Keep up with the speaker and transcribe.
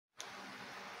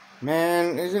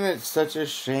Man, isn't it such a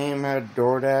shame how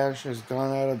DoorDash has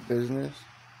gone out of business?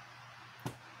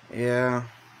 Yeah.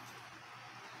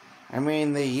 I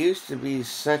mean, they used to be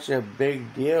such a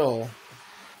big deal.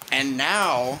 And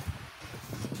now,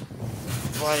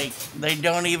 like, they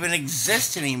don't even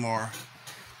exist anymore.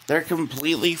 They're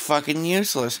completely fucking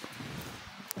useless.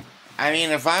 I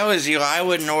mean, if I was you, I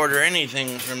wouldn't order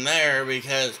anything from there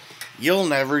because you'll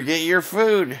never get your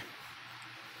food.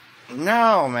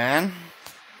 No, man.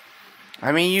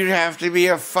 I mean, you'd have to be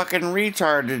a fucking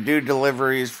retard to do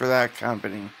deliveries for that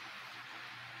company.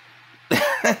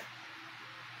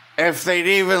 If they'd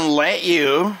even let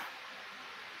you.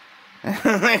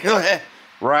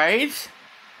 Right?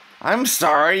 I'm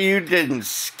sorry you didn't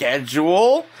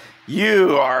schedule.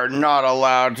 You are not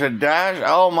allowed to dash.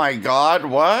 Oh my god,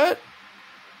 what?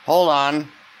 Hold on.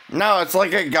 No, it's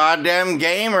like a goddamn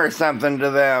game or something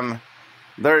to them.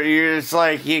 It's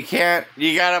like you can't,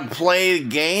 you gotta play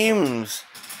games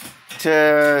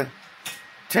to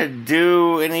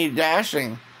do any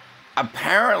dashing.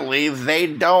 Apparently, they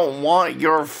don't want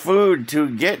your food to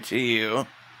get to you,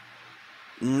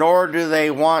 nor do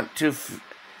they want to,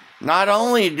 not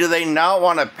only do they not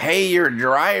want to pay your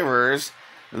drivers,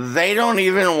 they don't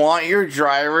even want your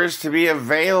drivers to be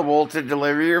available to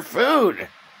deliver your food.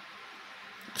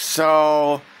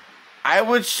 So, I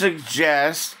would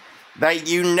suggest that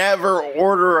you never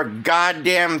order a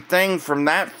goddamn thing from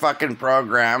that fucking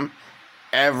program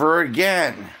ever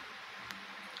again.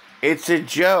 It's a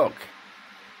joke.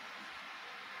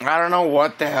 I don't know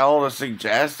what the hell to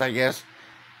suggest. I guess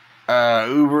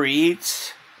Uber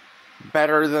Eats.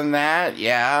 Better than that,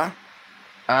 yeah.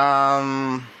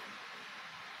 I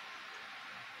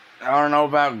don't know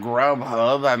about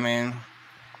Grubhub. I mean,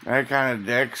 that kind of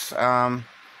dicks.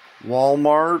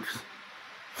 Walmart.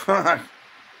 I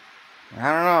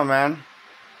don't know, man.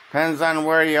 Depends on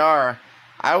where you are.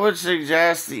 I would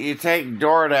suggest that you take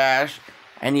DoorDash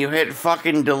and you hit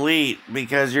fucking delete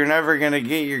because you're never going to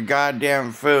get your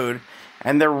goddamn food.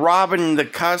 And they're robbing the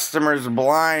customers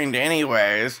blind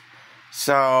anyways.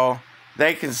 So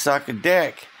they can suck a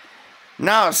dick.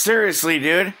 No, seriously,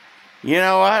 dude. You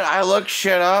know what? I looked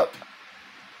shit up.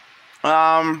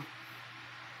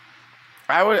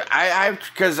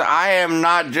 Because I am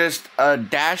not just a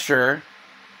dasher.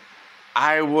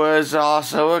 I was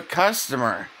also a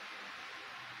customer.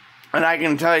 And I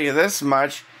can tell you this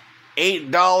much.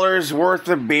 $8 worth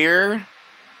of beer.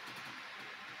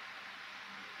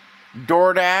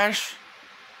 DoorDash.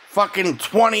 Fucking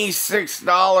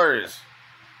 $26.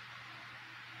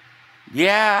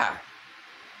 Yeah.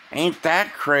 Ain't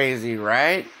that crazy,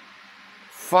 right?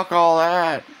 Fuck all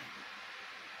that.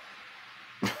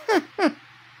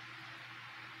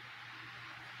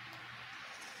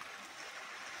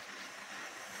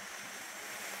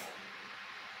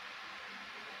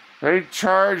 They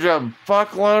charge a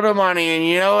fuckload of money, and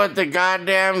you know what the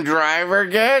goddamn driver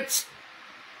gets?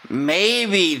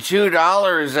 Maybe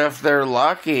 $2 if they're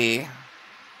lucky.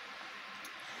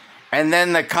 And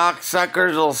then the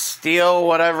cocksuckers will steal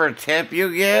whatever tip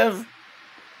you give.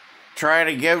 Try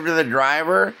to give to the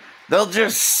driver. They'll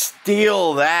just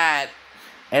steal that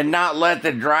and not let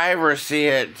the driver see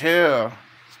it too.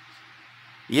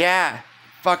 Yeah,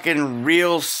 fucking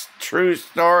real true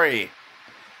story.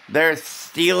 They're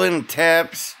stealing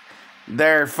tips.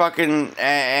 They're fucking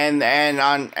and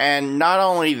not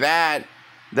only that,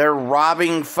 they're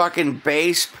robbing fucking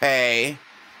base pay.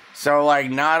 So like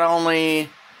not only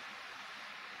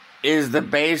is the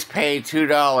base pay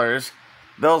 $2,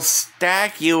 they'll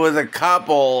stack you with a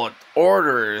couple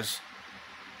orders.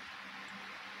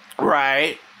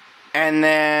 Right? And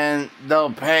then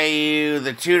they'll pay you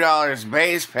the $2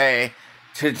 base pay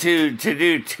to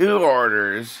do 2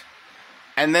 orders.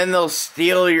 And then they'll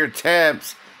steal your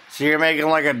tips, so you're making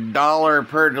like $1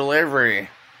 per delivery.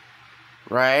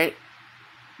 Right?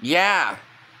 Yeah.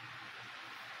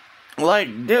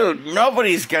 Like, dude,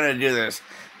 nobody's gonna do this.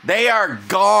 They are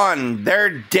gone.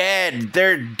 They're dead.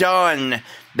 They're done.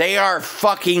 They are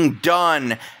fucking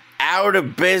done. Out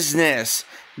of business.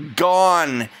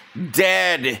 Gone.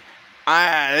 Dead.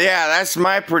 Yeah, that's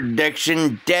my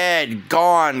prediction. Dead.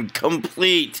 Gone.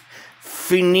 Complete.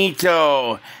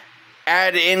 Finito.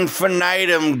 Ad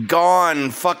infinitum. Gone.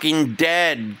 Fucking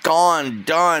dead. Gone.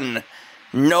 Done.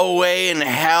 No way in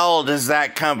hell does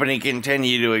that company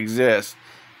continue to exist.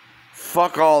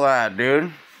 Fuck all that,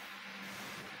 dude.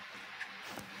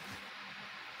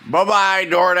 Bye-bye,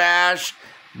 DoorDash.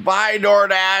 Bye,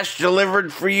 DoorDash.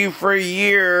 Delivered for you for a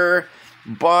year,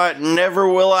 but never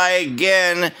will I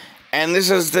again. And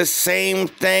this is the same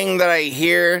thing that I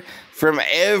hear from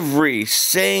every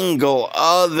single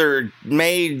other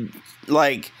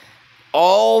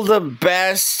all the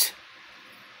best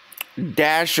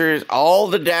dashers, all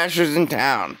the dashers in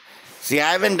town. See,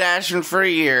 I've been dashing for a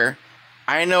year.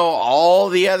 I know all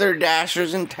the other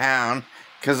dashers in town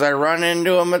because I run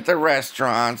into them at the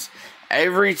restaurants.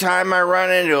 Every time I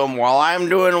run into them while I'm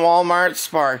doing Walmart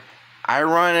Spark, I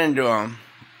run into them.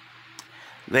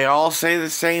 They all say the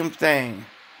same thing.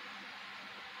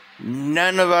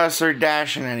 None of us are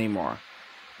dashing anymore.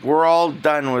 We're all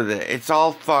done with it. It's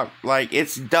all fucked. Like,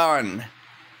 it's done.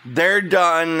 They're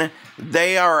done.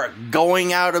 They are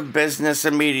going out of business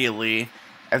immediately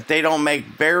if they don't make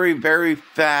very, very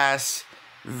fast,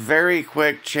 very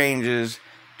quick changes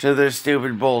to their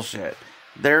stupid bullshit.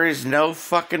 There is no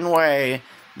fucking way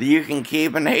that you can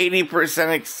keep an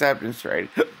 80% acceptance rate.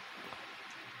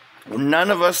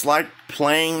 None of us like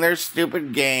playing their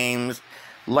stupid games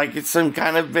like it's some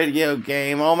kind of video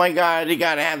game. Oh my god, you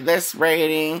gotta have this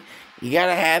rating. You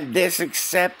gotta have this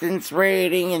acceptance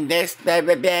rating and this blah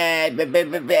blah blah blah blah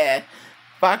blah blah.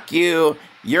 Fuck you.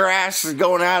 Your ass is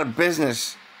going out of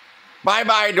business.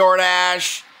 Bye-bye,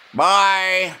 DoorDash.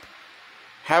 Bye.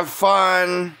 Have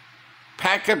fun.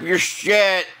 Pack up your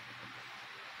shit.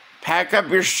 Pack up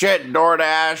your shit,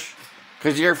 DoorDash.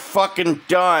 Because you're fucking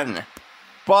done.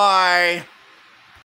 Bye.